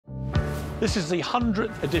This is the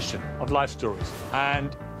 100th edition of Life Stories,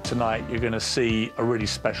 and tonight you're going to see a really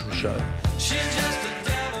special show.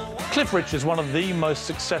 Cliff Richard is one of the most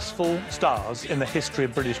successful stars in the history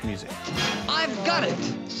of British music. I've got it!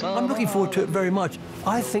 I'm looking forward to it very much.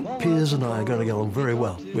 I think Piers and I are going to get along very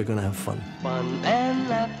well. We're going to have fun.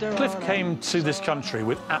 Cliff came to this country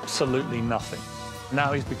with absolutely nothing.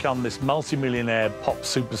 Now he's become this multi-millionaire pop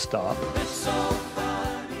superstar.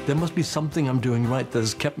 There must be something I'm doing right that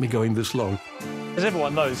has kept me going this long. As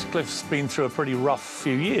everyone knows, Cliff's been through a pretty rough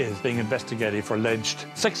few years being investigated for alleged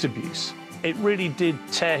sex abuse. It really did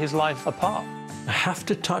tear his life apart. I have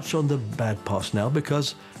to touch on the bad past now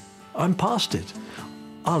because I'm past it.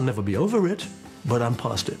 I'll never be over it, but I'm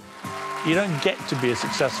past it. You don't get to be as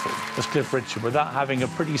successful as Cliff Richard without having a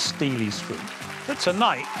pretty steely streak. But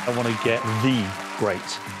tonight, I want to get the great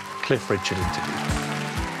Cliff Richard interview.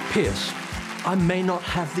 Piers, I may not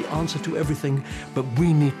have the answer to everything, but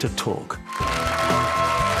we need to talk.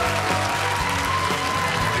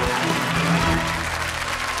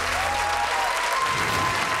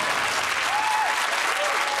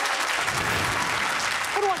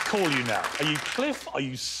 What do I call you now? Are you Cliff? Are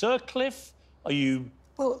you Sir Cliff? Are you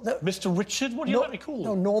Mr. Richard? What do you let me call you?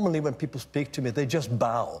 No, normally when people speak to me, they just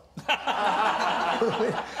bow.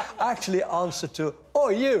 I actually answer to, "Oh,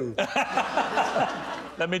 you."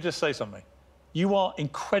 Let me just say something. You are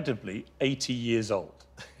incredibly 80 years old.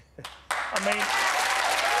 I mean...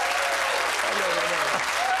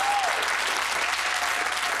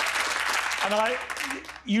 And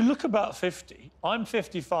you look about 50. I'm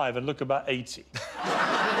 55 and look about 80.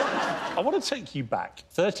 I want to take you back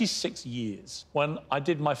 36 years when I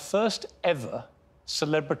did my first ever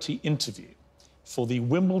celebrity interview for the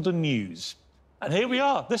Wimbledon News. And here we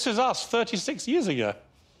are. This is us 36 years ago.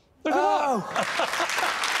 Look at that.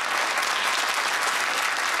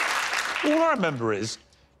 All I remember is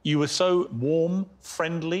you were so warm,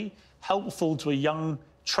 friendly, helpful to a young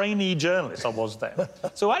trainee journalist I was then.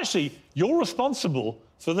 So actually, you're responsible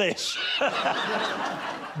for this.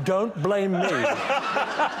 Don't blame me. And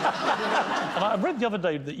I read the other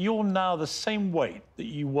day that you're now the same weight that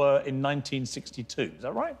you were in 1962. Is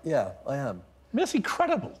that right? Yeah, I am. I mean, that's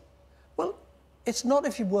incredible. Well, it's not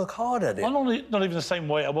if you work hard at it. I'm not even the same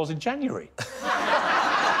weight I was in January.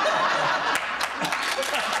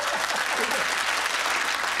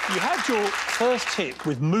 You had your first hit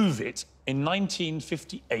with Move It in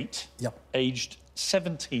 1958, aged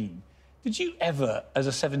 17. Did you ever, as a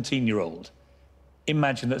 17-year-old,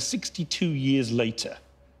 imagine that 62 years later,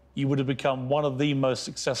 you would have become one of the most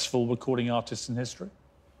successful recording artists in history?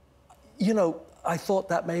 You know, I thought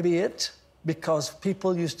that may be it, because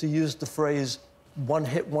people used to use the phrase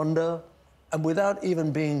one-hit wonder, and without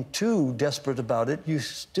even being too desperate about it, you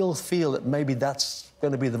still feel that maybe that's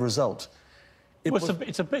going to be the result.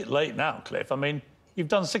 It's a bit late now, Cliff. I mean, you've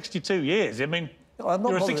done 62 years. I mean, you're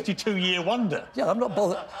a 62-year wonder. Yeah, I'm not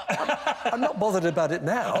bothered. I'm not bothered about it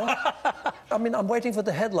now. I mean, I'm waiting for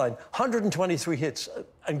the headline. 123 hits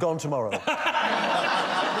and gone tomorrow.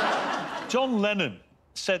 John Lennon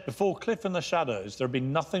said before Cliff and the Shadows, there'd be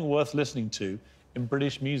nothing worth listening to in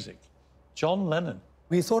British music. John Lennon.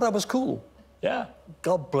 He thought I was cool. Yeah.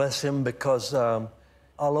 God bless him, because I'll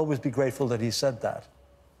always be grateful that he said that.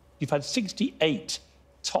 You've had 68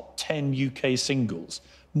 top 10 UK singles,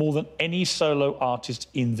 more than any solo artist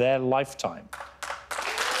in their lifetime.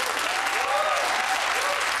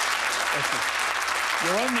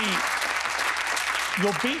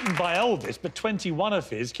 You're beaten by Elvis, but 21 of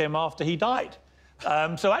his came after he died.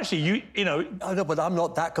 So actually, you know... I know, but I'm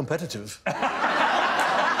not that competitive.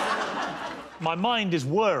 My mind is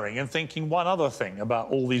whirring and thinking one other thing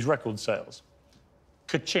about all these record sales.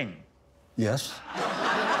 Ka-ching. Yes.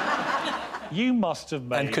 You must have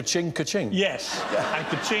made... And ka-ching, ka-ching. Yes. Yeah. And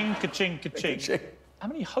ka-ching, ka-ching, ka-ching. Ka-ching. How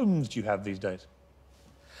many homes do you have these days?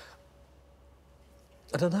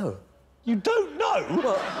 I don't know. You don't know?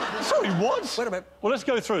 Well, sorry, what? Wait a minute. Well, let's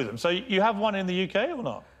go through them. So you have one in the UK or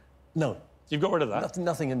not? No. You've got rid of that?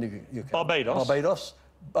 Nothing in the UK. Barbados? Barbados.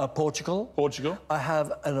 Portugal. Portugal. I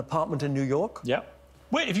have an apartment in New York. Yeah.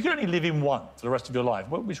 Wait, if you could only live in one for the rest of your life,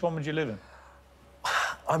 which one would you live in?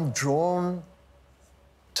 I'm drawn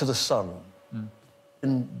to the sun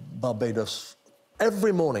in Barbados.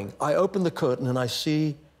 Every morning, I open the curtain and I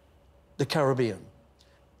see the Caribbean.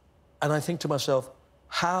 And I think to myself,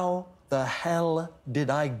 how the hell did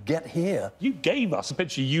I get here? You gave us a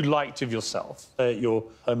picture you liked of yourself at your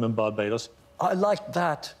home in Barbados. I liked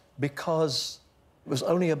that because it was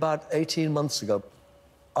only about 18 months ago.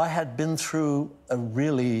 I had been through a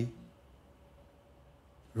really,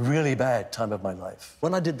 really bad time of my life.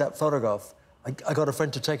 When I did that photograph, I got a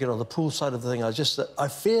friend to take it on the pool side of the thing. I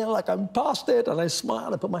feel like I'm past it, and I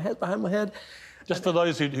smile. I put my head behind my head. Just for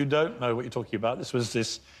those who don't know what you're talking about, this was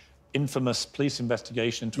this infamous police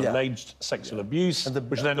investigation into alleged sexual abuse,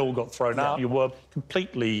 which then all got thrown out. You were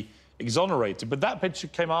completely exonerated, but that picture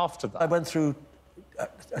came after that. I went through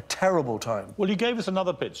a terrible time. Well, you gave us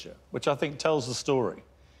another picture, which I think tells the story.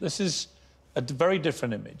 This is a very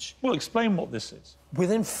different image. Well, explain what this is.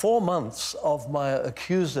 Within 4 months of my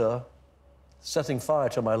accuser setting fire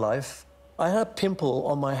to my life, I had a pimple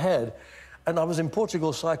on my head, and I was in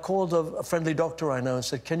Portugal, so I called a friendly doctor I know and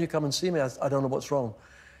said, "Can you come and see me? I don't know what's wrong."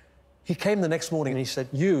 He came the next morning and he said,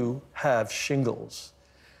 "You have shingles."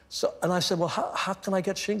 And I said, "Well, how can I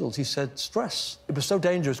get shingles?" He said, "Stress." It was so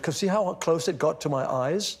dangerous, because see how close it got to my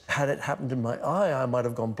eyes? Had it happened in my eye, I might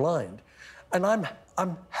have gone blind. And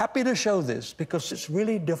I'm happy to show this, because it's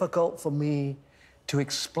really difficult for me to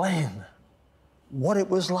explain what it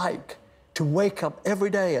was like to wake up every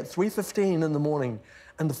day at 3:15 in the morning,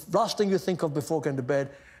 and the last thing you think of before going to bed,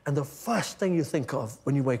 and the first thing you think of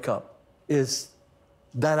when you wake up is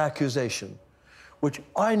that accusation, which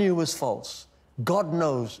I knew was false. God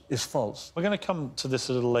knows is false. We're going to come to this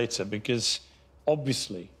a little later, because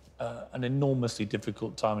obviously an enormously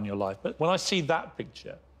difficult time in your life. But when I see that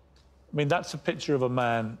picture, I mean, that's a picture of a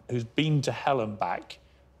man who's been to hell and back,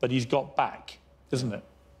 but he's got back, isn't it?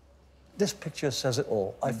 This picture says it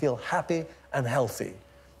all. I feel happy and healthy.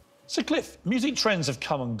 So, Cliff, music trends have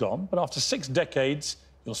come and gone, but after 6 decades,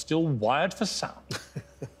 you're still wired for sound.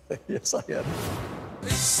 Yes, I am.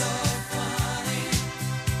 It's so funny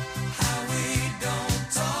how we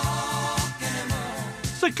don't talk anymore.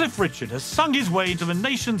 Sir Cliff Richard has sung his way to the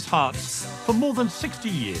nation's hearts for more than 60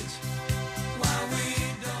 years.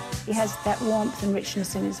 He has that warmth and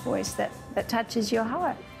richness in his voice that touches your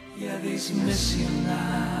heart. Yeah, these miss you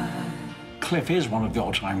now. Cliff is one of the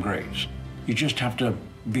all-time greats. You just have to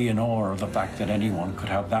be in awe of the fact that anyone could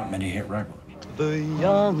have that many hit records. The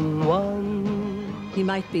young one. He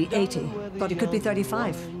might be 80, but he could be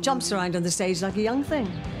 35. Jumps around on the stage like a young thing.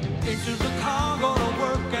 Into the car, gonna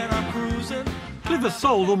work and I'm cruising. Cliff has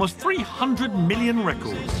sold almost 300 million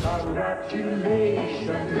records. Congratulations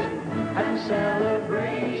and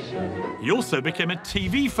celebration. He also became a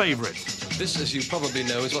TV favourite. This, as you probably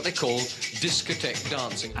know, is what they call discotheque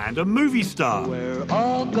dancing. And a movie star. We're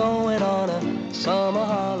all going on a summer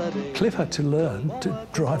holiday. Cliff had to learn to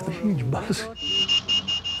drive the huge bus.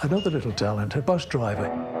 Another little talent, a bus driver.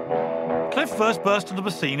 Cliff first burst onto the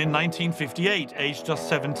scene in 1958, aged just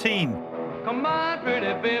 17. Come on,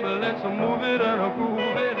 pretty baby, let's move it and groove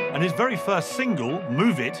it. And his very first single,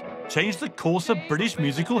 Move It, changed the course of British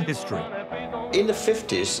musical history. In the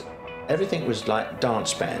 50s, everything was like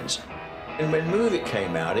dance bands. And when Move It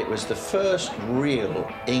came out, it was the first real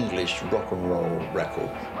English rock and roll record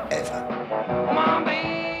ever.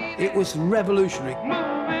 It was revolutionary.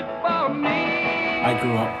 Move it for me. I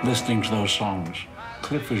grew up listening to those songs.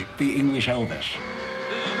 Cliff was the English Elvis.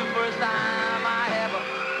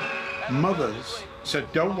 Mothers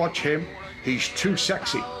said, "Don't watch him, he's too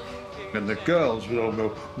sexy." And the girls would all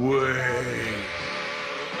go, "Way."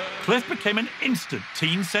 Cliff became an instant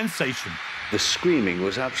teen sensation. The screaming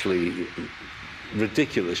was absolutely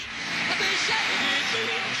ridiculous.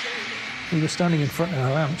 We were standing in front of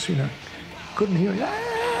our amps, you know. Couldn't hear it.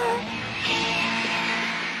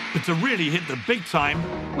 But to really hit the big time,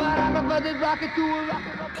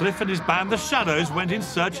 Cliff and his band The Shadows went in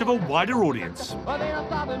search of a wider audience.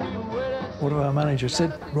 One of our managers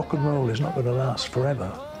said, rock and roll is not going to last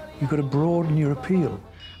forever. You've got to broaden your appeal.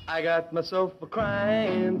 I got myself a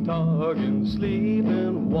crying, talking,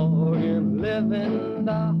 sleeping, walking, living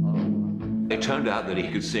doll. It turned out that he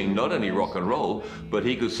could sing not only rock and roll, but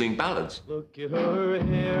he could sing ballads. Look at her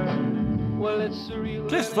hair. Well, it's surreal.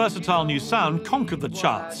 Cliff's versatile new sound conquered the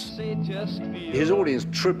charts. His audience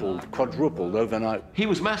tripled, quadrupled overnight. He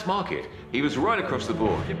was mass market. He was right across the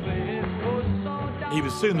board. He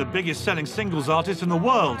was soon the biggest selling singles artist in the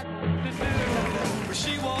world.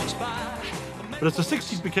 But as the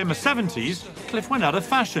 60s became the 70s, Cliff went out of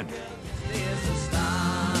fashion.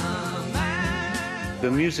 The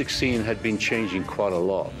music scene had been changing quite a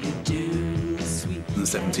lot. In the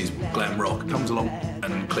 70s, glam rock comes along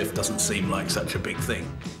and Cliff doesn't seem like such a big thing.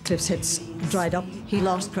 Cliff's hits dried up. He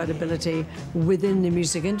lost credibility within the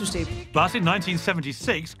music industry. But in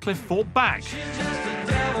 1976, Cliff fought back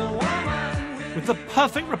with the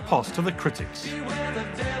perfect riposte to the critics.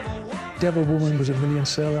 Devil Woman was a million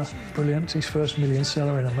seller. Brilliant. His first million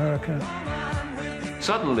seller in America.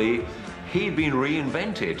 Suddenly, he'd been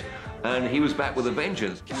reinvented, and he was back with a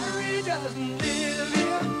vengeance.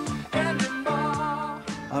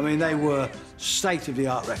 I mean, they were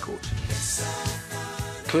state-of-the-art records.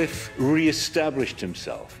 Cliff re-established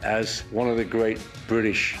himself as one of the great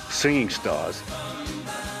British singing stars.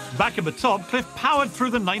 Back at the top, Cliff powered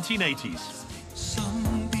through the 1980s.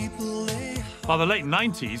 By the late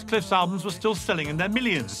 90s, Cliff's albums were still selling in their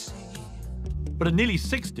millions. But at nearly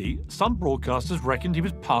 60, some broadcasters reckoned he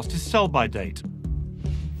was past his sell-by date.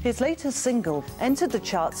 His latest single entered the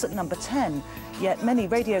charts at number 10, yet many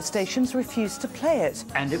radio stations refused to play it.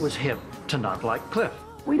 And it was him to not like Cliff.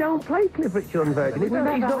 We don't play Cliff Richard on Virgin. He's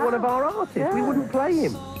not one of our artists. Yeah. We wouldn't play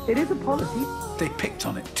him. It is a policy. They picked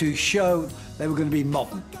on it to show they were going to be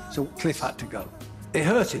modern, so Cliff had to go. It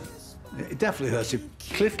hurt him. It definitely hurt him.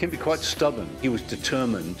 Cliff can be quite stubborn. He was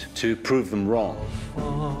determined to prove them wrong.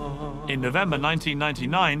 In November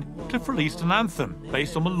 1999, Cliff released an anthem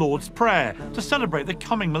based on the Lord's Prayer to celebrate the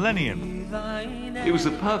coming millennium. It was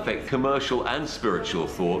the perfect commercial and spiritual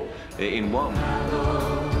thought in one.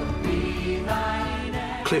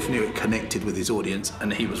 Cliff knew it connected with his audience,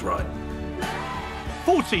 and he was right.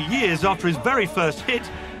 40 years after his very first hit,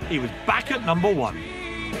 he was back at number 1.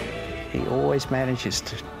 He always manages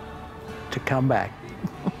to come back.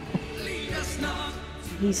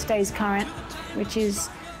 He stays current, which is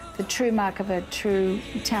the true mark of a true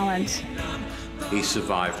talent. He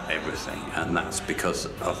survived everything, and that's because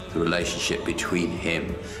of the relationship between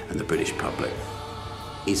him and the British public.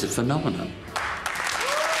 He's a phenomenon.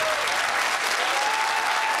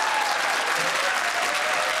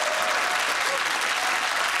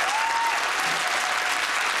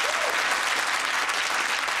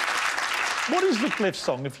 What is the Cliff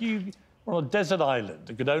song? If you were on a desert island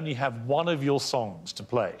and could only have one of your songs to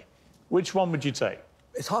play, which one would you take?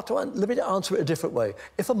 It's hard to... Let me answer it a different way.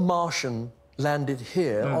 If a Martian landed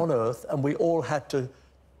here on Earth and we all had to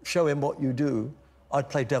show him what you do, I'd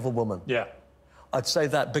play Devil Woman. Yeah. I'd say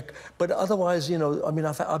that. But otherwise, you know, I mean,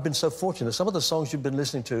 I've been so fortunate. Some of the songs you've been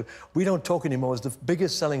listening to, We Don't Talk Anymore, is the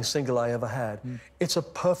biggest selling single I ever had. It's a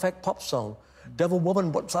perfect pop song. Devil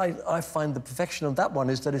Woman, what I find the perfection of that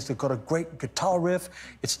one is that it's got a great guitar riff,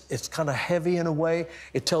 it's kind of heavy in a way,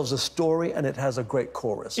 it tells a story, and it has a great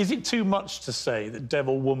chorus. Is it too much to say that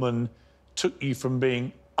Devil Woman took you from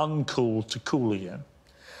being uncool to cool again?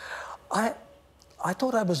 I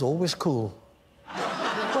thought I was always cool.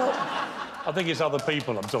 Well, I think it's other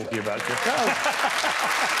people I'm talking about.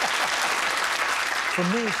 For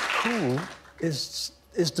me, cool is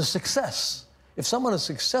the success. If someone is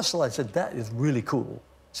successful, I said, that is really cool.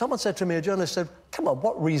 Someone said to me, a journalist said, come on,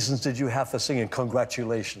 what reasons did you have for singing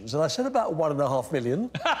congratulations? And I said, about 1.5 million.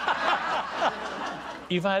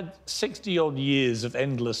 You've had 60-odd years of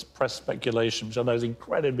endless press speculation, which I know has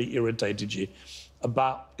incredibly irritated you,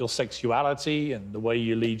 about your sexuality and the way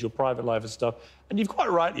you lead your private life and stuff. And you've quite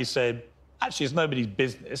rightly said, actually, it's nobody's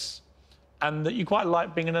business, and that you quite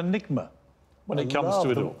like being an enigma when it comes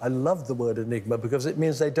to it all. I love the word enigma because it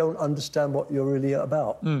means they don't understand what you're really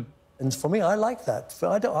about. And for me, I like that.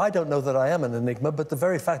 I don't know that I am an enigma, but the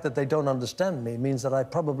very fact that they don't understand me means that I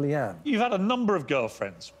probably am. You've had a number of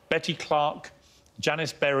girlfriends. Betty Clark,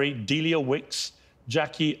 Janice Berry, Delia Wicks,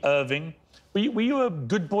 Jackie Irving. Were you a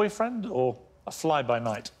good boyfriend or a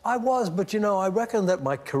fly-by-night? I was, but, you know, I reckon that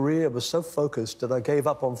my career was so focused that I gave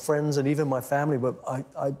up on friends and even my family, but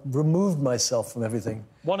I removed myself from everything.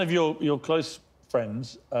 One of your close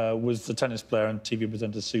friends was the tennis player and TV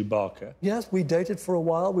presenter Sue Barker. Yes, we dated for a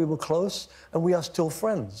while, we were close, and we are still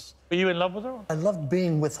friends. Were you in love with her? I loved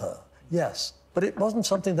being with her, yes. But it wasn't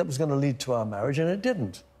something that was going to lead to our marriage, and it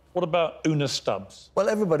didn't. What about Una Stubbs? Well,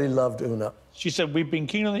 everybody loved Una. She said, we've been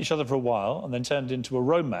keen on each other for a while and then turned into a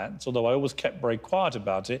romance, although I always kept very quiet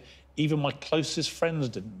about it. Even my closest friends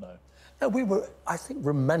didn't know. No, we were, I think,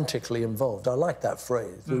 romantically involved. I like that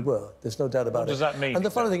phrase. We were. There's no doubt about it. What does that mean? And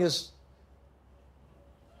the funny thing is,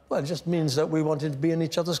 well, it just means that we wanted to be in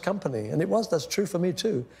each other's company. And that's true for me,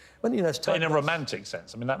 too. When, you know, it's time... In a romantic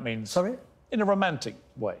sense. I mean, that means... Sorry? In a romantic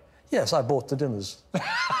way. Yes, I bought the dinners.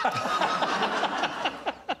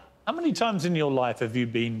 How many times in your life have you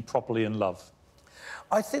been properly in love?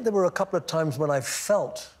 I think there were a couple of times when I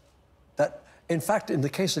felt that, in fact, in the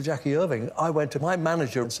case of Jackie Irving, I went to my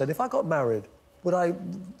manager and said, if I got married, would I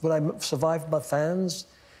survive my fans?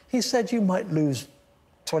 He said, you might lose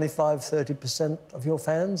 25–30% of your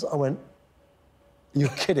fans. I went, you're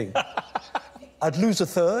kidding. I'd lose a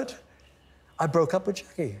third. I broke up with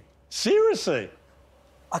Jackie. Seriously?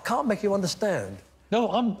 I can't make you understand. No,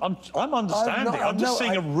 I'm understanding. I'm just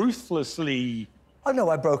saying a ruthlessly... I know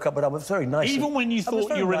I broke up, but I was very nice. Even when you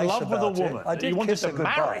thought you were in love with a woman, I did you wanted kiss her to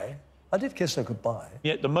marry. goodbye. I did kiss her goodbye.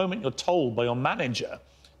 Yet the moment you're told by your manager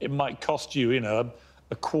it might cost you, you know,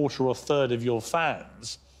 a quarter or a third of your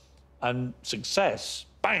fans, and success,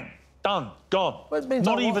 bang, Done. Gone. Well, it means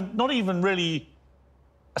not even really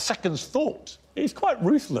a second's thought. It's quite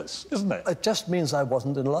ruthless, isn't it? It just means I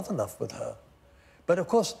wasn't in love enough with her. But, of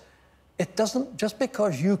course, it doesn't... Just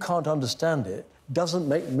because you can't understand it doesn't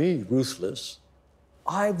make me ruthless.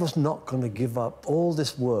 I was not going to give up all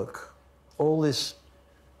this work, all this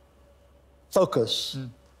focus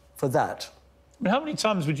for that. I mean, how many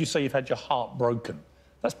times would you say you've had your heart broken?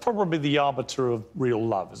 That's probably the arbiter of real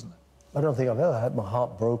love, isn't it? I don't think I've ever had my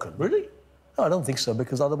heart broken. Really? No, I don't think so,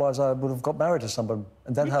 because otherwise I would have got married to someone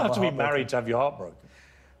and then You had don't my have to be heart broken. married to have your heart broken.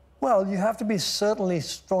 Well, you have to be certainly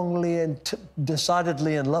strongly and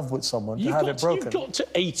decidedly in love with someone to have it broken. You've got to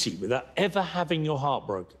 80 without ever having your heart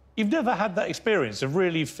broken. You've never had that experience of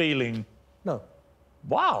really feeling... No.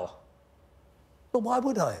 Wow. But why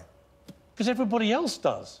would I? Because everybody else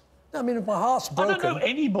does. I mean, if my heart's broken... I don't know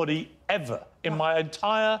anybody ever in my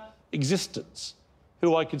entire existence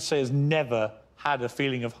who I could say has never had a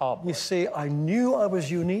feeling of heartbreak. You see, I knew I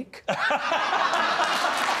was unique.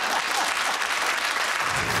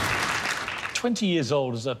 20 years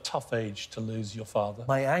old is a tough age to lose your father.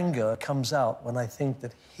 My anger comes out when I think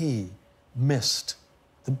that he missed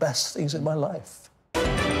the best things in my life.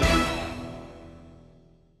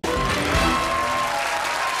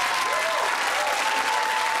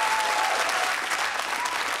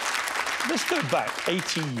 Let's go back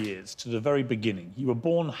 80 years to the very beginning. You were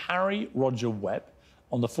born Harry Roger Webb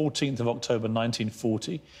on the 14th of October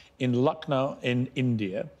 1940 in Lucknow in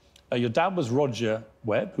India. Your dad was Roger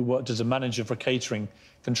Webb, who worked as a manager for catering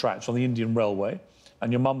contracts on the Indian Railway,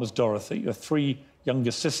 and your mum was Dorothy. You have 3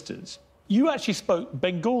 younger sisters. You actually spoke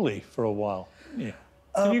Bengali for a while. Yeah.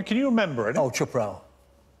 Can you remember it? Oh, chup rao.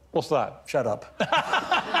 What's that? Shut up.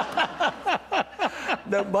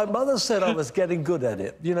 No, my mother said I was getting good at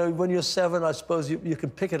it. You know, when you're 7, I suppose you can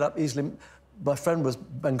pick it up easily. My friend was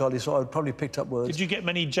Bengali, so I probably picked up words. Did you get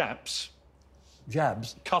many japs?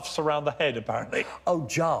 Jabs? Cuffs around the head, apparently. Oh,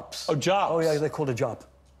 japs. Oh, japs. Oh, yeah, they called a jap.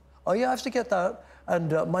 Oh, yeah, I used to get that.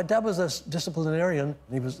 And my dad was a disciplinarian.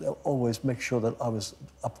 He was always make sure that I was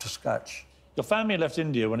up to scratch. Your family left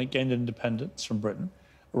India when it gained independence from Britain,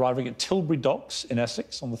 arriving at Tilbury Docks in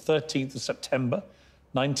Essex on the 13th of September,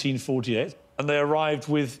 1948. And they arrived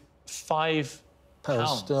with £5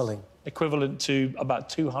 sterling, equivalent to about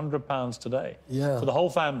 £200 today. Yeah. For the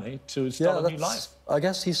whole family to start a new life. I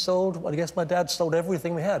guess my dad sold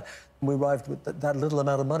everything we had. We arrived with that little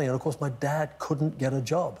amount of money, and of course my dad couldn't get a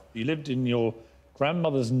job. You lived in your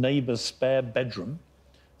grandmother's neighbour's spare bedroom,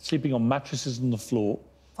 sleeping on mattresses on the floor.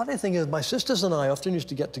 Funny thing is, my sisters and I often used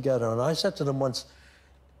to get together, and I said to them once,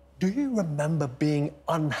 "Do you remember being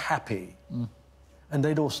unhappy?" And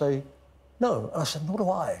they'd all say, "No." And I said, "Nor do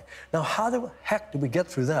I." Now, how the heck did we get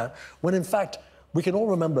through that when, in fact, we can all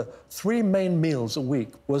remember 3 main meals a week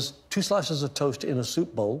was 2 slices of toast in a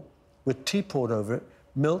soup bowl with tea poured over it,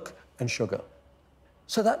 milk and sugar.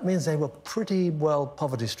 So that means they were pretty well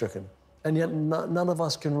poverty-stricken, and yet none of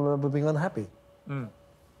us can remember being unhappy.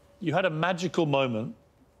 You had a magical moment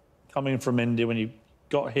coming from India when you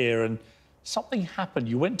got here, and something happened.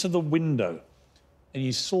 You went to the window and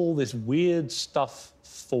you saw this weird stuff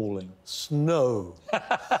falling. Snow.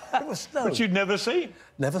 It was snow. Which you'd never seen.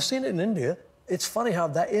 Never seen it in India. It's funny how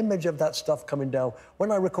that image of that stuff coming down, when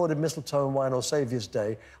I recorded Mistletoe and Wine or Saviour's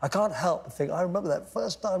Day, I can't help but think, I remember that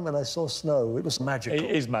first time when I saw snow. It was magical. It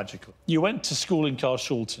is magical. You went to school in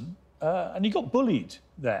Carshalton and you got bullied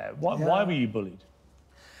there. Why were you bullied?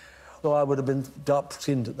 So I would have been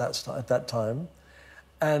dark-skinned at that time,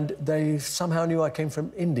 and they somehow knew I came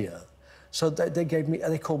from India. So they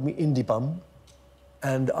called me Indie Bum,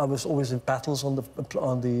 and I was always in battles on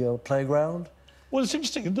the playground. Well, it's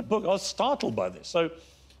interesting. In the book, I was startled by this. So,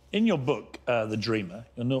 in your book, The Dreamer,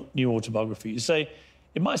 your new autobiography, you say,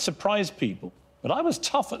 "It might surprise people, but I was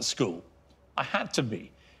tough at school. I had to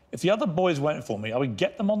be. If the other boys went for me, I would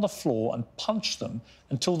get them on the floor and punch them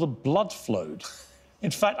until the blood flowed.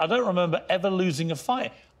 In fact, I don't remember ever losing a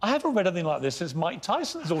fight." I haven't read anything like this since Mike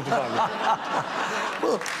Tyson's autobiography.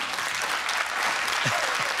 Well,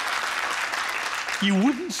 you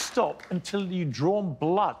wouldn't stop until you'd drawn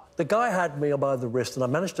blood. The guy had me by the wrist, and I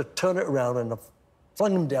managed to turn it around and I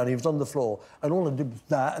flung him down. He was on the floor, and all I did was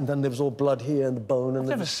that, and then there was all blood here and the bone. I've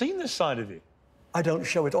never seen this side of you. I don't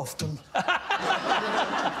show it often.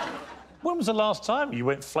 When was the last time you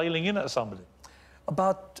went flailing in at somebody?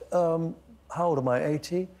 About, how old am I,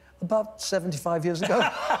 80? About 75 years ago.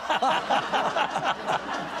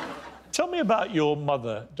 Tell me about your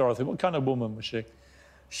mother, Dorothy. What kind of woman was she?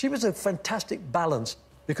 She was a fantastic balance,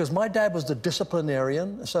 because my dad was the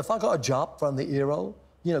disciplinarian. So if I got a job from the ear-roll,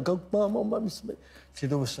 you know, go, Mum,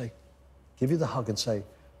 she'd always say, give you the hug and say,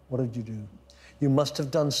 "What did you do?" you must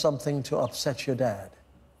have done something to upset your dad.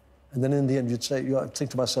 And then in the end, I'd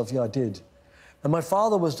think to myself, yeah, I did. And my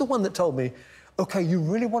father was the one that told me, OK, you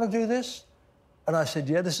really want to do this? And I said,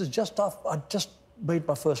 yeah, this is just off. I just made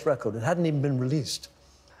my first record. It hadn't even been released.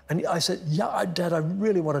 And I said, yeah, Dad, I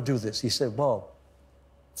really want to do this. He said, well,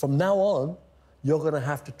 from now on, you're going to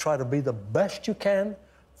have to try to be the best you can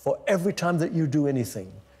for every time that you do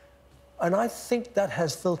anything. And I think that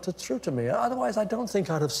has filtered through to me. Otherwise, I don't think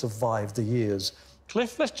I'd have survived the years.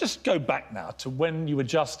 Cliff, let's just go back now to when you were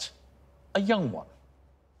just a young one.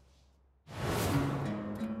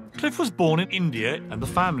 Cliff was born in India and the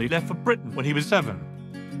family left for Britain when he was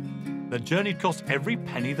 7. Their journey cost every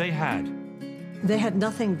penny they had. They had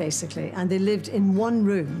nothing, basically, and they lived in one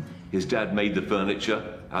room. His dad made the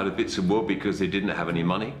furniture out of bits of wood because they didn't have any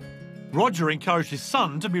money. Roger encouraged his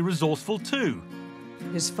son to be resourceful too.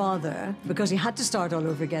 His father, because he had to start all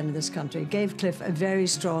over again in this country, gave Cliff a very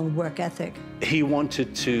strong work ethic. He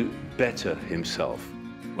wanted to better himself.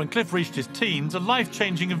 When Cliff reached his teens, a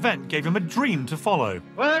life-changing event gave him a dream to follow.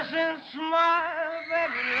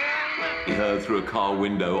 He heard through a car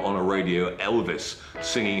window on a radio Elvis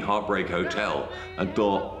singing Heartbreak Hotel and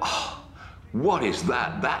thought, oh, what is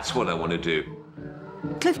that? That's what I want to do.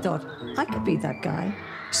 Cliff thought, I could be that guy.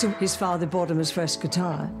 So his father bought him his first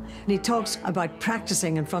guitar. And he talks about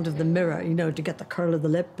practicing in front of the mirror, you know, to get the curl of the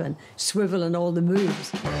lip and swivel and all the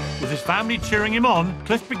moves. With his family cheering him on,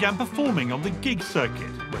 Cliff began performing on the gig circuit,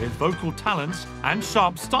 where his vocal talents and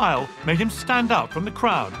sharp style made him stand out from the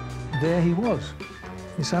crowd. There he was,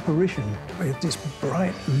 this apparition with this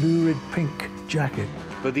bright, lurid pink jacket.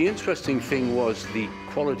 But the interesting thing was the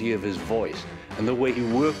quality of his voice and the way he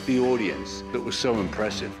worked the audience that was so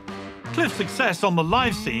impressive. Cliff's success on the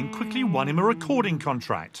live scene quickly won him a recording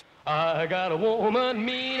contract. I got a woman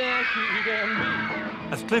mean as she can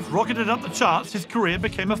be. As Cliff rocketed up the charts, his career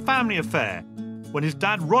became a family affair when his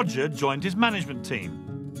dad, Roger, joined his management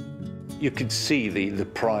team. You could see the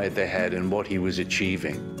pride they had in what he was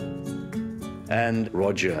achieving. And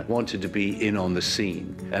Roger wanted to be in on the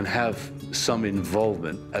scene and have some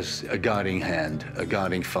involvement as a guiding hand, a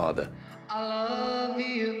guiding father. I love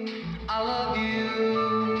you, I love you.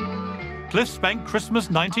 Cliff spent Christmas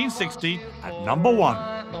 1960 at #1.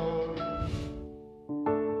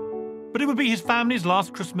 But it would be his family's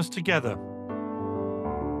last Christmas together.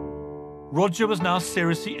 Roger was now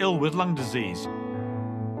seriously ill with lung disease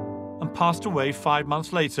and passed away 5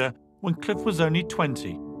 months later when Cliff was only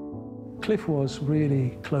 20. Cliff was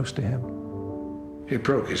really close to him. It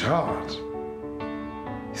broke his heart.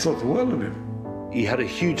 He thought the world of him. He had a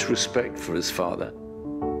huge respect for his father,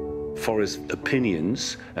 for his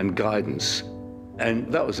opinions and guidance,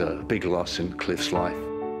 and that was a big loss in Cliff's life.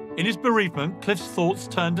 In his bereavement, Cliff's thoughts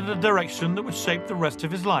turned in a direction that would shape the rest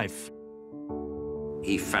of his life.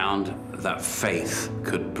 He found that faith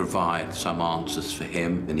could provide some answers for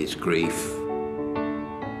him in his grief.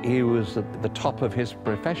 He was at the top of his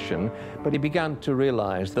profession, but he began to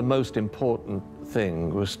realize the most important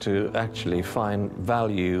thing was to actually find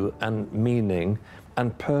value and meaning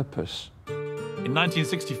and purpose. In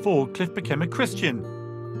 1964, Cliff became a Christian.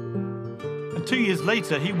 And 2 years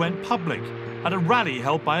later, he went public at a rally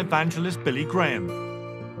held by evangelist Billy Graham.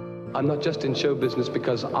 I'm not just in show business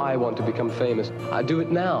because I want to become famous. I do it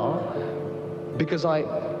now because I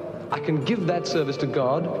can give that service to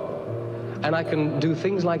God, and I can do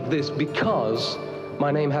things like this because my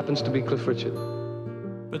name happens to be Cliff Richard.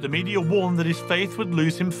 But the media warned that his faith would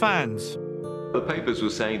lose him fans. The papers were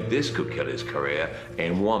saying this could kill his career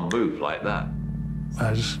in one move like that.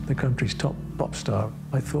 As the country's top pop star,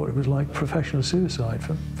 I thought it was like professional suicide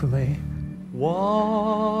for me.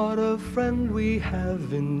 What a friend we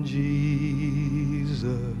have in Jesus.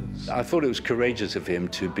 I thought it was courageous of him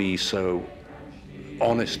to be so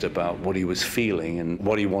honest about what he was feeling and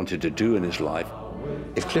what he wanted to do in his life.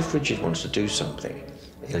 If Cliff Richard wants to do something,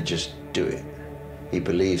 he'll just do it. He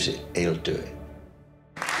believes it, he'll do it.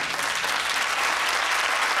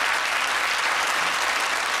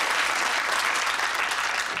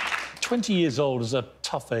 20 years old is a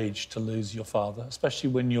tough age to lose your father, especially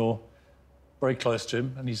when you're very close to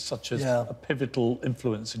him and he's such a pivotal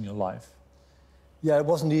influence in your life. Yeah, it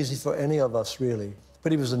wasn't easy for any of us, really.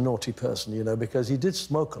 But he was a naughty person, you know, because he did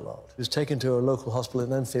smoke a lot. He was taken to a local hospital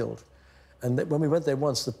in Enfield. And when we went there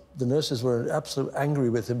once, the nurses were absolutely angry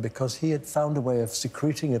with him because he had found a way of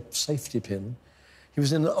secreting a safety pin. He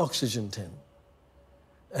was in an oxygen tin.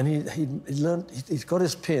 And he'd got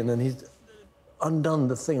his pin and he'd undone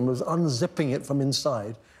the thing and was unzipping it from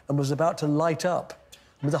inside and was about to light up.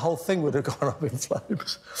 I mean, the whole thing would have gone up in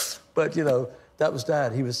flames. But, you know, that was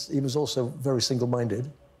Dad. He was also very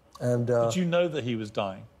single-minded. And did you know that he was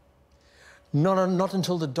dying? Not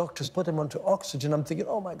until the doctors put him onto oxygen. I'm thinking,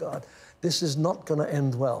 oh, my God, this is not going to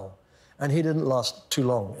end well. And he didn't last too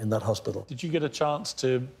long in that hospital. Did you get a chance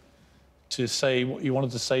to say what you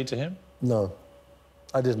wanted to say to him? No,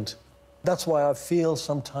 I didn't. That's why I feel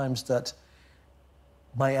sometimes that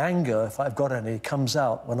my anger, if I've got any, comes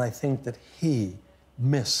out when I think that he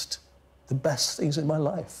missed the best things in my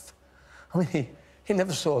life. I mean, he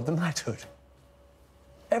never saw the knighthood.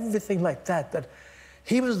 Everything like that, that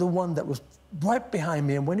he was the one that was right behind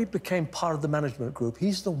me, and when he became part of the management group,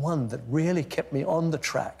 he's the one that really kept me on the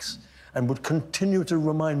tracks and would continue to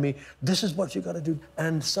remind me, this is what you got to do.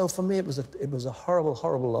 And so for me, it was a horrible,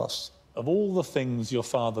 horrible loss. Of all the things your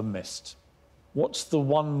father missed, what's the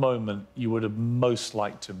one moment you would have most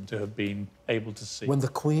liked him to have been able to see? When the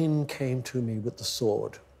Queen came to me with the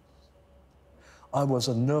sword, I was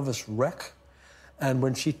a nervous wreck. And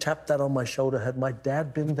when she tapped that on my shoulder, had my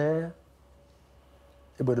dad been there,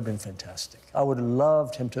 it would have been fantastic. I would have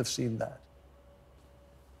loved him to have seen that.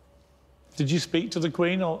 Did you speak to the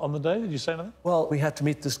Queen on the day? Did you say anything? Well, we had to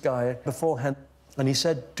meet this guy beforehand, and he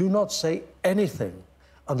said, do not say anything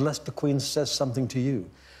unless the Queen says something to you.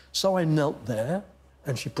 So I knelt there,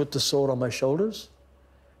 and she put the sword on my shoulders.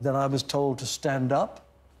 Then I was told to stand up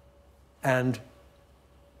and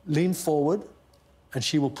lean forward, and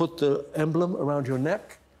she will put the emblem around your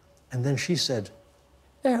neck. And then she said,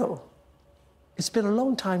 "Ew, it's been a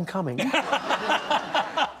long time coming." And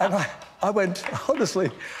I went, honestly,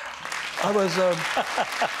 I was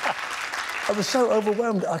so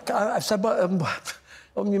overwhelmed. I said,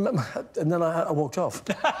 and then I walked off.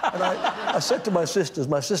 And I said to my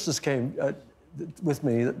sisters came with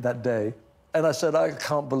me that day, and I said, I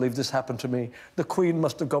can't believe this happened to me. The Queen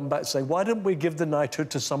must have gone back saying, why didn't we give the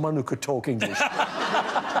knighthood to someone who could talk English?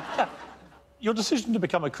 Your decision to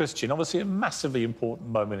become a Christian, obviously a massively important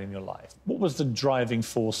moment in your life. What was the driving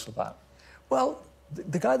force for that? Well,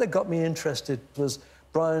 the guy that got me interested was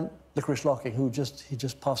Brian Licorice Locking, who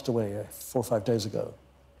just passed away 4 or 5 days ago.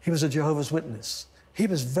 He was a Jehovah's Witness. He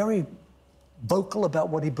was very vocal about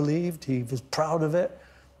what he believed. He was proud of it.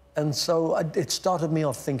 And so it started me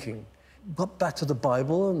off thinking. Got back to the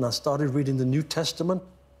Bible, and I started reading the New Testament.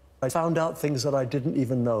 I found out things that I didn't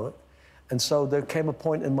even know. And so there came a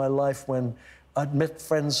point in my life when I'd met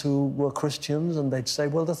friends who were Christians, and they'd say,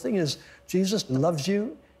 well, the thing is, Jesus loves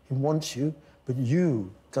you, he wants you, but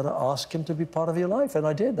you got to ask him to be part of your life. And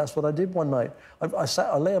I did. That's what I did one night. I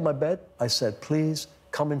lay on my bed. I said, please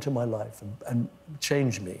come into my life and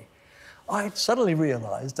change me. I suddenly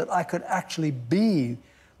realized that I could actually be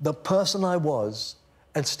the person I was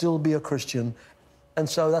and still be a Christian. And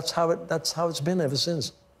so that's how it's been ever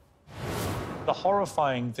since. The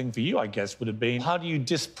horrifying thing for you, I guess, would have been, how do you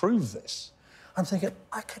disprove this? I'm thinking,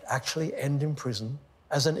 I could actually end in prison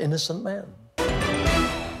as an innocent man.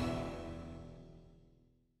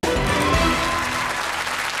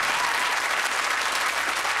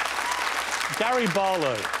 Gary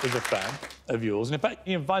Barlow is a fan of yours, and in fact,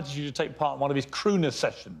 he invited you to take part in one of his crooner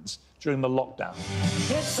sessions during the lockdown.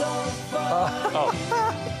 It's so funny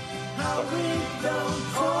how we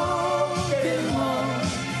don't talk anymore.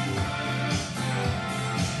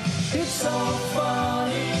 It's so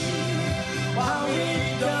funny how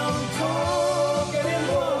we don't talk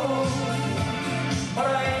anymore. But I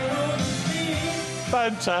would be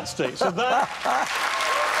Fantastic. So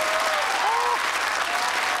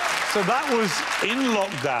that was in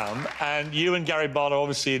lockdown, and you and Gary Barlow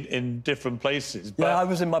obviously in different places. But... Yeah, I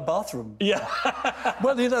was in my bathroom. Yeah.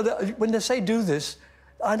 Well, you know, when they say do this,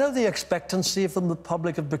 I know the expectancy from the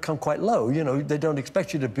public have become quite low. You know, they don't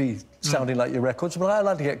expect you to be sounding like your records, but I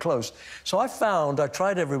like to get close. So I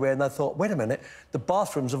tried everywhere, and I thought, wait a minute, the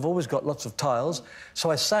bathrooms have always got lots of tiles.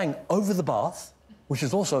 So I sang over the bath, which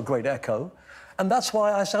is also a great echo, and that's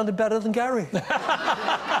why I sounded better than Gary.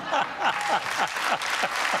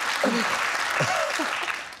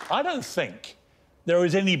 I don't think there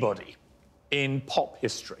is anybody in pop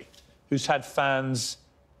history who's had fans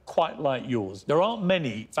quite like yours. There aren't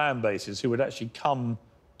many fan bases who would actually come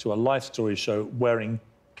to a Life Story show wearing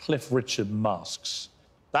Cliff Richard masks.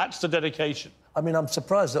 That's the dedication. I mean, I'm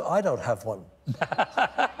surprised that I don't have one. In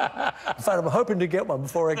fact, I'm hoping to get one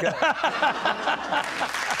before I go.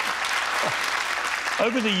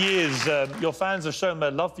 Over the years, your fans have shown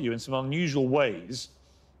their love for you in some unusual ways.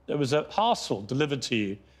 There was a parcel delivered to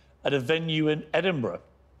you at a venue in Edinburgh.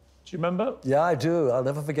 Do you remember? Yeah, I do. I'll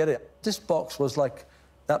never forget it. This box was like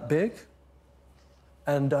that big,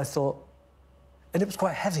 and I thought, and it was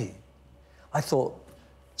quite heavy. I thought,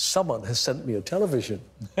 someone has sent me a television.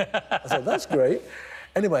 I thought, that's great.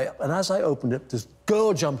 Anyway, and as I opened it, this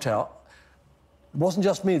girl jumped out, It wasn't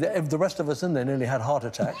just me, the rest of us in there nearly had heart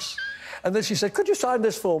attacks. And then she said, could you sign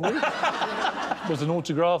this for me? Was an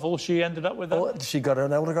autograph all she ended up with? Oh, she got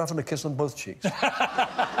an autograph and a kiss on both cheeks.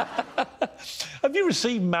 Have you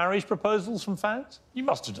received marriage proposals from fans? You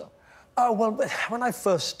must have done. Oh, well, when I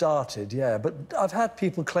first started, yeah, but I've had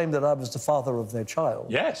people claim that I was the father of their child.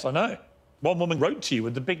 Yes, I know. One woman wrote to you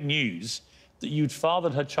with the big news that you'd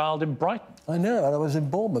fathered her child in Brighton. I know, and I was in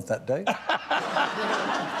Bournemouth that day.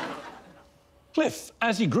 Cliff,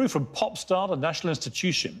 as he grew from pop star to national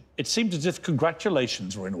institution, it seemed as if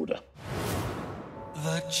congratulations were in order.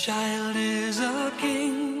 The child is a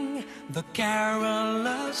king, the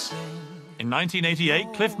carolers sing. In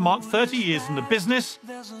 1988, Cliff marked 30 years in the business,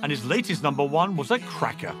 and his latest #1 was a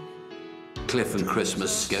cracker. Cliff and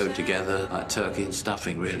Christmas go together like turkey and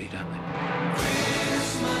stuffing, really, don't they?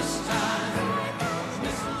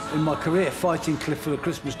 In my career, fighting Cliff for the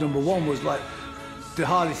Christmas #1 was like the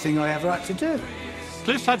hardest thing I ever had to do.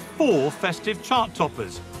 Cliff's had 4 festive chart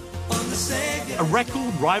toppers, a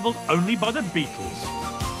record rivaled only by the Beatles.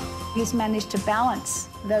 He's managed to balance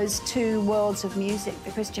those two worlds of music,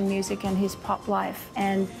 the Christian music and his pop life,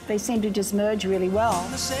 and they seem to just merge really well.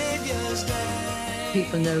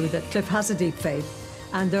 People know that Cliff has a deep faith,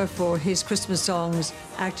 and therefore his Christmas songs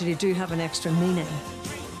actually do have an extra meaning.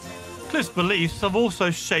 Cliff's beliefs have also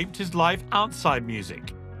shaped his life outside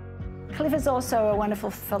music. Cliff is also a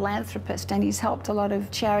wonderful philanthropist, and he's helped a lot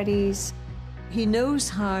of charities. He knows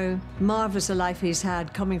how marvellous a life he's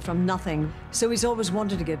had coming from nothing, so he's always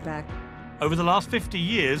wanted to give back. Over the last 50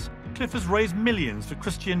 years, Cliff has raised millions for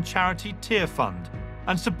Christian charity Tear Fund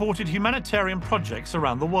and supported humanitarian projects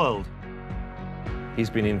around the world. He's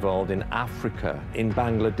been involved in Africa, in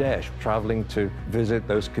Bangladesh, traveling to visit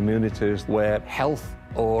those communities where health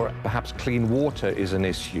or perhaps clean water is an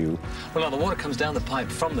issue. Well, the water comes down the pipe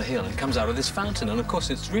from the hill and comes out of this fountain, and of course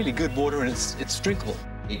it's really good water and it's drinkable.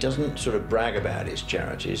 He doesn't sort of brag about his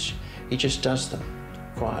charities, he just does them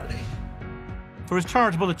quietly. For his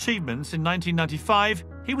charitable achievements in 1995,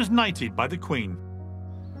 he was knighted by the Queen.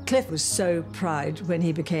 Cliff was so proud when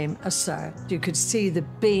he became a Sir. You could see the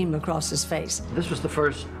beam across his face. This was the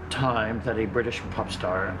first time that a British pop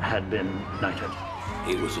star had been knighted.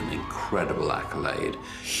 It was an incredible accolade,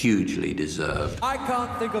 hugely deserved. I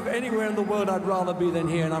can't think of anywhere in the world I'd rather be than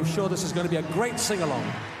here, and I'm sure this is going to be a great sing-along.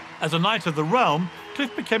 As a Knight of the Realm,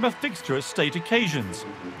 Cliff became a fixture at state occasions.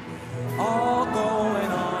 All going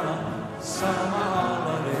on a summer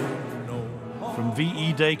holiday. From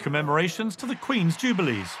VE Day commemorations to the Queen's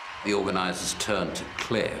Jubilees. The organisers turn to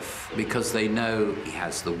Cliff because they know he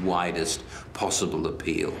has the widest possible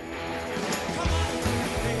appeal.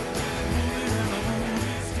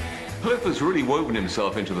 Cliff has really woven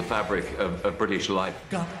himself into the fabric of British life.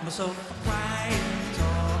 Got myself crying,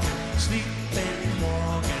 sleeping,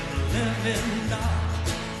 walking, living dark.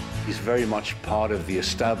 He's very much part of the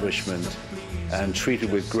establishment and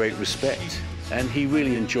treated with great respect. And he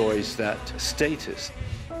really enjoys that status.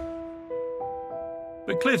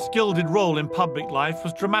 But Cliff's gilded role in public life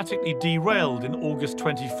was dramatically derailed in August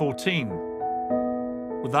 2014.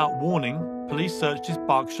 Without warning, police searched his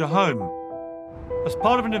Berkshire home as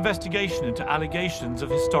part of an investigation into allegations of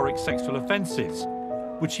historic sexual offences,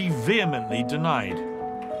 which he vehemently denied.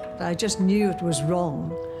 I just knew it was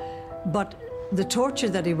wrong, but the torture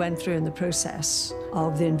that he went through in the process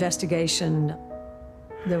of the investigation,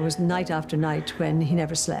 there was night after night when he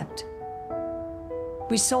never slept.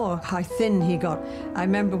 We saw how thin he got. I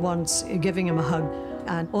remember once giving him a hug,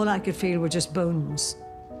 and all I could feel were just bones.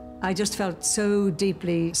 I just felt so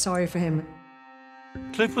deeply sorry for him.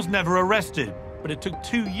 Cliff was never arrested, but it took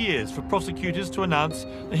 2 years for prosecutors to announce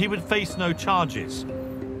that he would face no charges.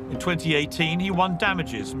 In 2018, he won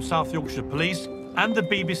damages from South Yorkshire Police and the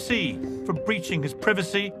BBC for breaching his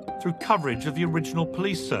privacy through coverage of the original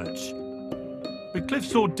police search. But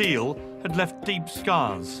Cliff's ordeal had left deep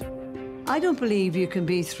scars. I don't believe you can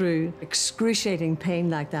be through excruciating pain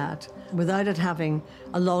like that without it having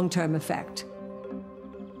a long-term effect.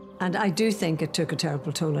 And I do think it took a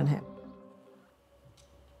terrible toll on him.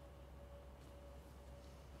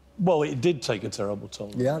 Well, it did take a terrible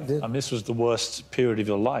toll. Yeah, it did. And this was the worst period of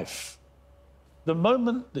your life. The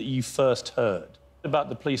moment that you first heard about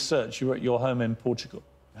the police search, you were at your home in Portugal.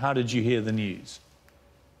 How did you hear the news?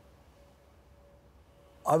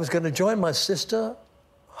 I was going to join my sister,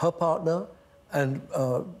 her partner, and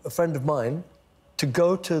a friend of mine to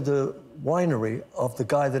go to the winery of the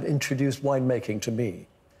guy that introduced winemaking to me.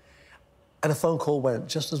 And a phone call went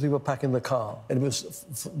just as we were packing the car. And it was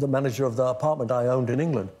the manager of the apartment I owned in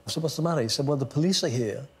England. I said, what's the matter? He said, well, the police are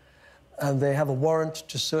here and they have a warrant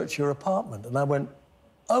to search your apartment. And I went,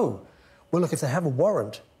 oh, well, look, if they have a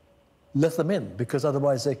warrant, let them in, because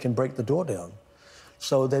otherwise they can break the door down.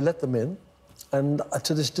 So they let them in, and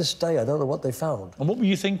to this day, I don't know what they found. And what were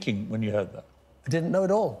you thinking when you heard that? I didn't know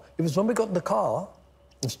at all. It was when we got in the car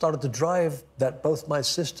and started to drive that both my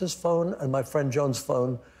sister's phone and my friend John's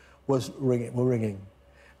phone were ringing.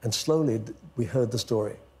 And slowly we heard the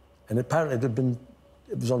story. And apparently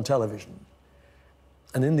it was on television.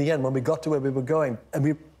 And in the end, when we got to where we were going, and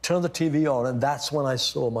we turned the TV on, and that's when I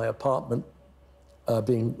saw my apartment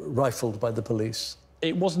being rifled by the police.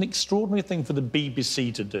 It was an extraordinary thing for the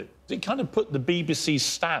BBC to do. It kind of put the BBC's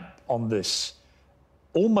stamp on this,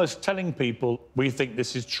 almost telling people, we think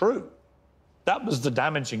this is true. That was the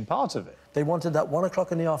damaging part of it. They wanted that 1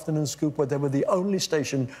 o'clock in the afternoon scoop where they were the only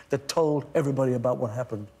station that told everybody about what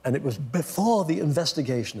happened. And it was before the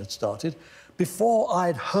investigation had started, before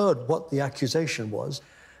I'd heard what the accusation was.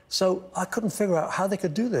 So I couldn't figure out how they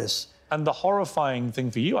could do this. And the horrifying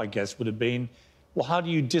thing for you, I guess, would have been, well, how do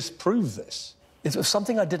you disprove this? It was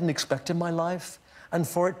something I didn't expect in my life, and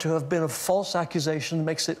for it to have been a false accusation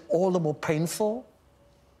makes it all the more painful.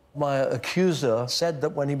 My accuser said that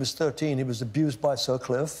when he was 13, he was abused by Sir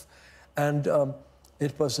Cliff, and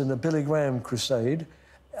it was in a Billy Graham crusade,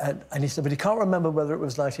 and he said, but he can't remember whether it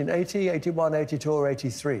was 1980, 81, 82, or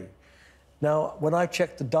 83. Now, when I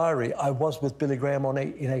checked the diary, I was with Billy Graham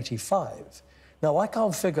in 85. Now, I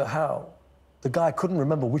can't figure how the guy couldn't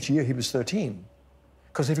remember which year he was 13.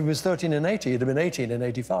 Because if he was 13 in 80, he'd have been 18 in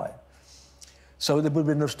 85. So there would have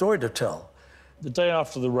been no story to tell. The day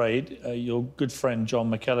after the raid, your good friend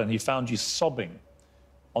John McKellen, he found you sobbing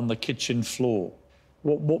on the kitchen floor.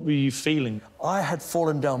 What were you feeling? I had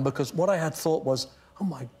fallen down because what I had thought was, oh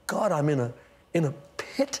my God, I'm in a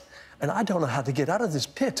pit, and I don't know how to get out of this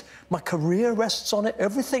pit. My career rests on it.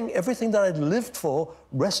 Everything that I'd lived for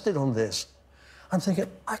rested on this. I'm thinking,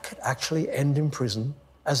 I could actually end in prison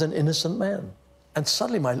as an innocent man. And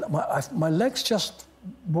suddenly my legs just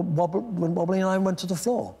went wobbly and I went to the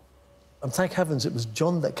floor. And thank heavens it was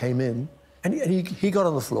John that came in, and he got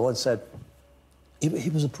on the floor and said, he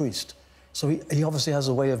was a priest. So he obviously has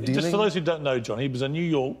a way of dealing... Just for those who don't know, John, he was a New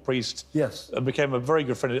York priest. Yes. And became a very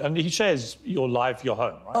good friend. And he shares your life, your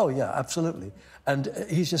home, right? Oh, yeah, absolutely. And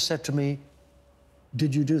he just said to me,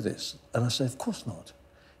 did you do this? And I said, of course not.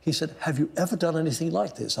 He said, have you ever done anything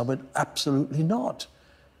like this? I went, absolutely not.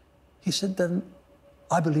 He said, then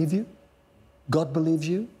I believe you. God believes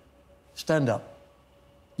you. Stand up.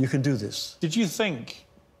 You can do this. Did you think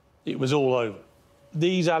it was all over?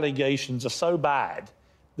 These allegations are so bad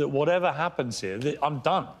that whatever happens here, I'm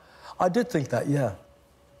done. I did think that, yeah.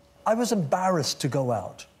 I was embarrassed to go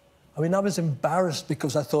out. I mean, I was embarrassed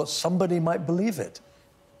because I thought somebody might believe it.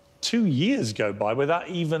 2 years go by without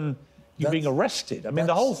even you being arrested. I mean,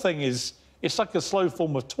 the whole thing is, it's like a slow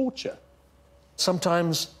form of torture.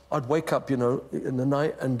 Sometimes I'd wake up, you know, in the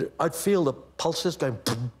night, and I'd feel the pulses going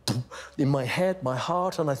boom, boom, in my head, my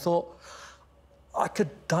heart, and I thought, I could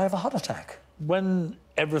die of a heart attack. When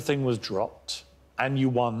everything was dropped and you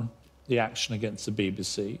won the action against the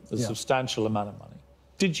BBC, a substantial amount of money,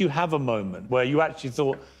 did you have a moment where you actually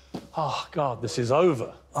thought, oh, God, this is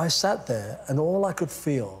over? I sat there, and all I could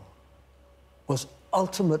feel was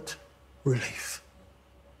ultimate relief.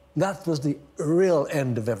 That was the real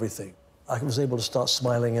end of everything. I was able to start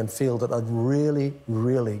smiling and feel that I'd really,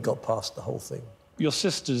 really got past the whole thing. Your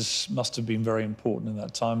sisters must have been very important in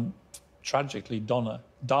that time. Tragically, Donna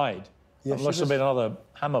died. Yeah, That must have been another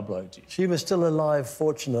hammer blow to you. She was still alive,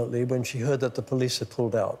 fortunately, when she heard that the police had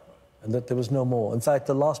pulled out and that there was no more. In fact,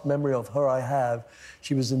 the last memory of her I have,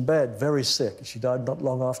 she was in bed, very sick. She died not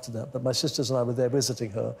long after that. But my sisters and I were there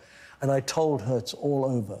visiting her, and I told her it's all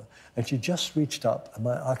over. And she just reached up, and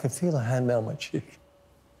I could feel her hand down my cheek.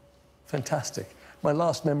 Fantastic. My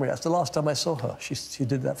last memory, that's the last time I saw her. She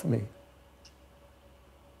did that for me.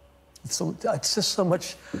 It's just so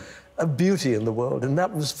much beauty in the world, and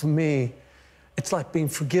that was, for me, it's like being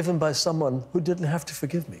forgiven by someone who didn't have to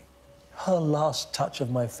forgive me. Her last touch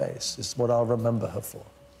of my face is what I'll remember her for.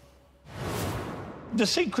 The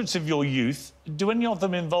secrets of your youth, do any of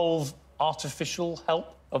them involve artificial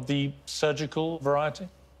help of the surgical variety?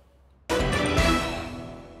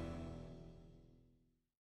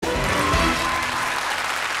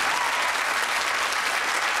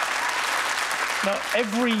 Now,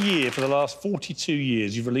 every year for the last 42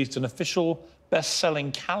 years, you've released an official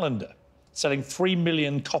best-selling calendar, selling 3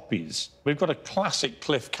 million copies. We've got a classic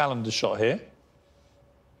Cliff calendar shot here.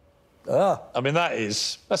 I mean,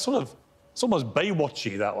 that's sort of, it's almost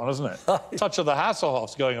Baywatchy, that one, isn't it? Touch of the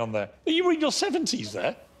Hasselhoffs going on there. But you were in your 70s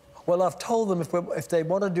there. Well, I've told them if they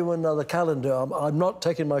want to do another calendar, I'm not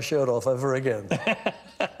taking my shirt off ever again.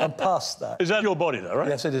 I'm past that. Is that your body, though, right?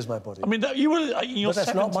 Yes, it is my body. I mean, you were... But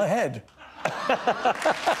that's not my head.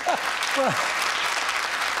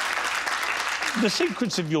 The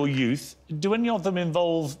secrets of your youth, do any of them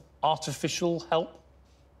involve artificial help?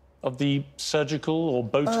 Of the surgical or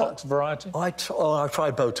Botox variety? I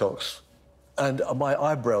tried Botox, and my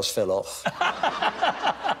eyebrows fell off.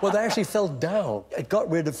 Well, they actually fell down. It got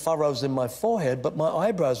rid of furrows in my forehead, but my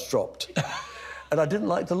eyebrows dropped. And I didn't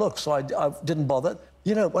like the look, so I didn't bother.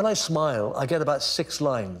 You know, when I smile, I get about 6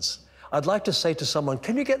 lines. I'd like to say to someone,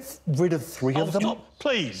 can you get rid of 3 of them?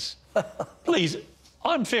 Please. Please.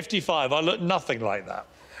 I'm 55. I look nothing like that.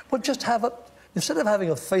 Well, just have a... Instead of having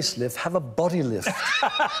a facelift, have a body lift.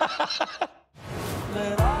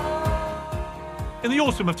 In the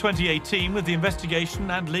autumn of 2018, with the investigation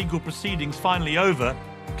and legal proceedings finally over,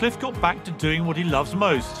 Cliff got back to doing what he loves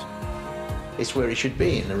most. It's where he should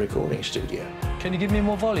be, in the recording studio. Can you give me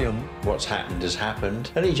more volume? What's happened has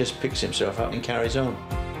happened, and he just picks himself up and carries on.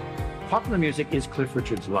 Popular music is Cliff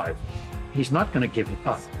Richard's life. He's not going to give it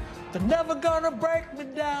up. They're never gonna break me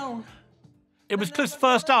down. It was Cliff's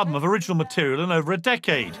first album of original material in over a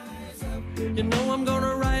decade. You know I'm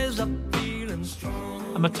gonna rise up feeling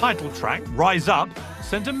strong. And the title track, Rise Up,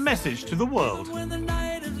 sent a message to the world.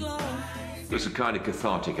 It's a kind of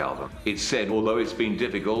cathartic album. It said, although it's been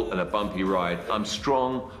difficult and a bumpy ride, I'm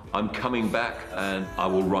strong, I'm coming back, and I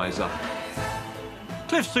will rise up.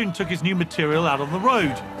 Cliff soon took his new material out on the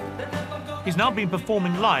road. He's now been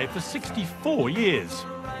performing live for 64 years.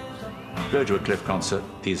 Go to a Cliff concert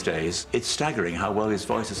these days, it's staggering how well his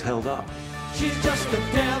voice has held up. She's just a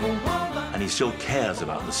devil woman. And he still cares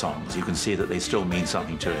about the songs. You can see that they still mean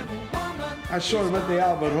something to him. I saw him at the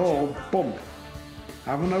Albert Hall, bump,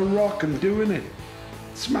 having a rock and doing it.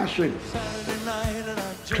 Smashing.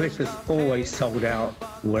 Cliff has always sold out.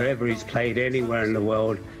 Wherever he's played anywhere in the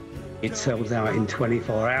world, it sells out in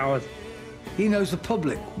 24 hours. He knows the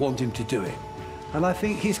public want him to do it. And I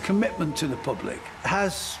think his commitment to the public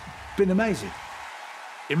has been amazing.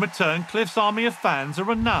 In return, Cliff's army of fans are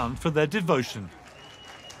renowned for their devotion.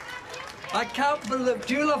 I can't believe...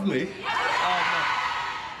 Do you love me?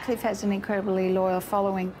 Cliff has an incredibly loyal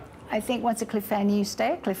following. I think once a Cliff fan, you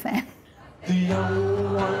stay a Cliff fan.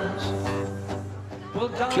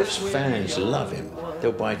 Cliff's fans love him.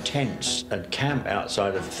 They'll buy tents and camp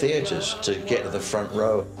outside of theatres to get to the front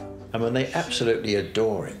row. I mean, they absolutely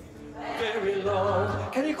adore him. Very long.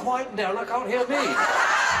 Can you quieten down? I can't hear me.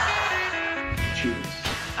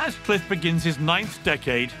 As Cliff begins his 9th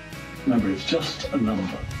decade, remember, it's just a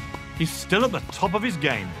number. He's still at the top of his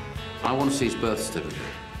game. I want to see his birth certificate.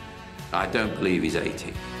 I don't believe he's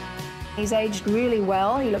 80. He's aged really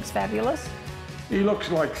well. He looks fabulous. He looks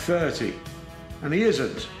like 30, and he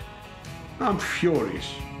isn't. I'm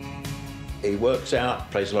furious. He works out,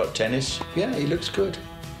 plays a lot of tennis. Yeah, he looks good.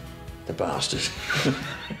 The bastard.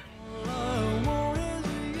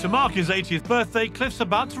 To mark his 80th birthday, Cliff's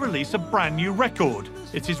about to release a brand new record.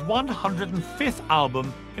 It's his 105th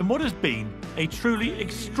album in what has been a truly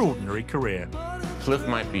extraordinary career. Cliff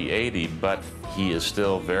might be 80, but he is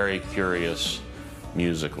still very curious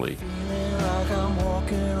musically.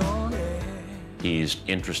 He's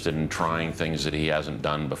interested in trying things that he hasn't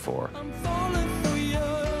done before.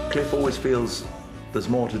 Cliff always feels there's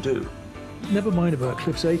more to do. Never mind about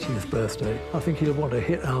Cliff's 80th birthday. I think he'll want a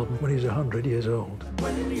hit album when he's 100 years old.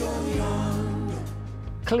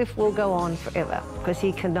 Cliff will go on forever because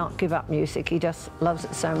he cannot give up music. He just loves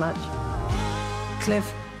it so much.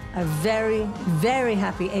 Cliff, a very, very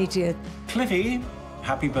happy 80th. Cliffy,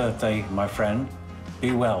 happy birthday, my friend.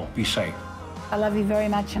 Be well, be safe. I love you very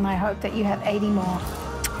much, and I hope that you have 80 more.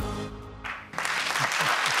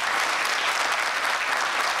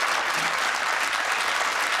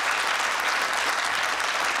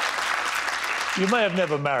 You may have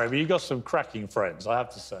never married, but you've got some cracking friends, I have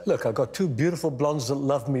to say. Look, I've got 2 beautiful blondes that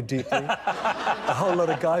love me deeply. A whole lot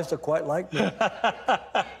of guys that quite like me.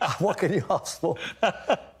 What can you ask for?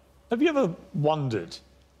 Have you ever wondered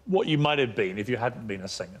what you might have been if you hadn't been a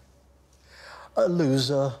singer? A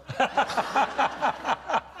loser.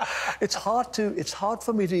 It's hard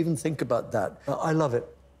for me to even think about that. I love it.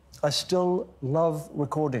 I still love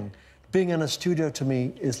recording. Being in a studio to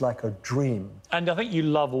me is like a dream. And I think you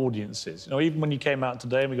love audiences. You know, even when you came out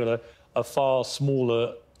today, we got a far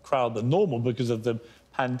smaller crowd than normal because of the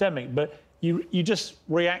pandemic, but you just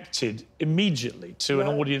reacted immediately to an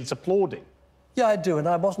audience applauding. Yeah, I do, and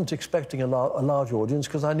I wasn't expecting a large audience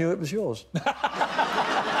because I knew it was yours.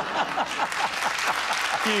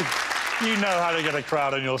 You know how to get a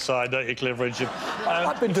crowd on your side, don't you, Cliff Richard?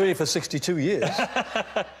 I've been doing it for 62 years.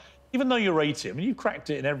 Even though you're 80, I mean, you cracked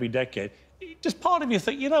it in every decade, just part of you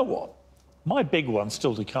think, you know what? My big one's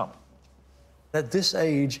still to come. At this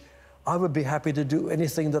age, I would be happy to do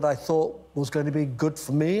anything that I thought was going to be good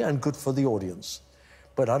for me and good for the audience.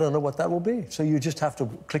 But I don't know what that will be. So you just have to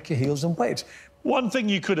click your heels and wait. One thing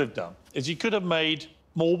you could have done is you could have made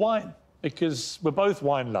more wine, because we're both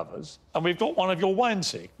wine lovers, and we've got one of your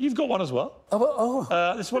wines here. You've got one as well.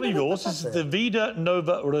 This is one of yours. This is the Vida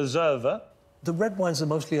Nova Reserva. The red wines are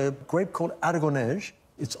mostly a grape called Aragonese.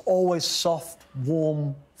 It's always soft,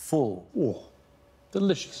 warm, full. Oh,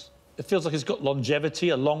 delicious. It feels like it's got longevity,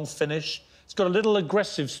 a long finish. It's got a little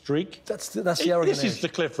aggressive streak. That's the Aragonese. This is the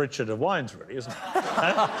Cliff Richard of wines, really, isn't it?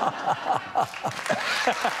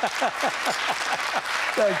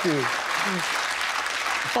 Thank you.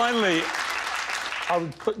 Finally, I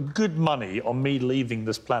would put good money on me leaving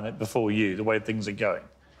this planet before you, the way things are going.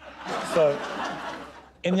 So,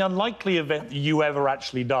 in the unlikely event that you ever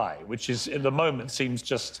actually die, which is, at the moment, seems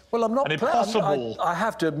just an impossible... I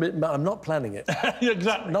have to admit, I'm not planning it.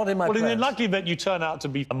 Exactly. Not in my plans. Well, in the unlikely event you turn out to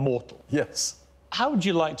be immortal. Yes. How would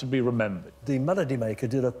you like to be remembered? The Melody Maker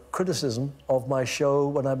did a criticism of my show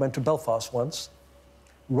when I went to Belfast once.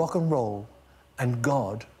 Rock and roll and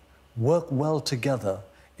God work well together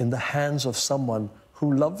in the hands of someone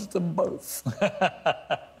who loves them both.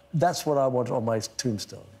 That's what I want on my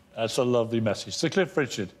tombstone. That's a lovely message. Sir Cliff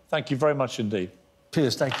Richard, thank you very much indeed.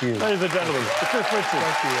 Piers, thank you. Ladies and gentlemen, Sir Cliff Richard.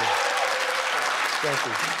 Thank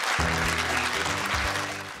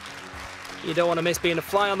you. You don't want to miss being a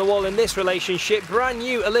fly on the wall in this relationship. Brand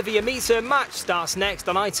new Olivia Meets Her Match starts next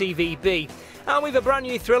on ITVB. And we've a brand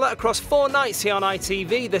new thriller across 4 nights here on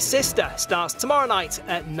ITV. The Sister starts tomorrow night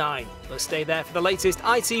at 9. But stay there for the latest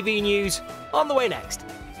ITV news on the way next.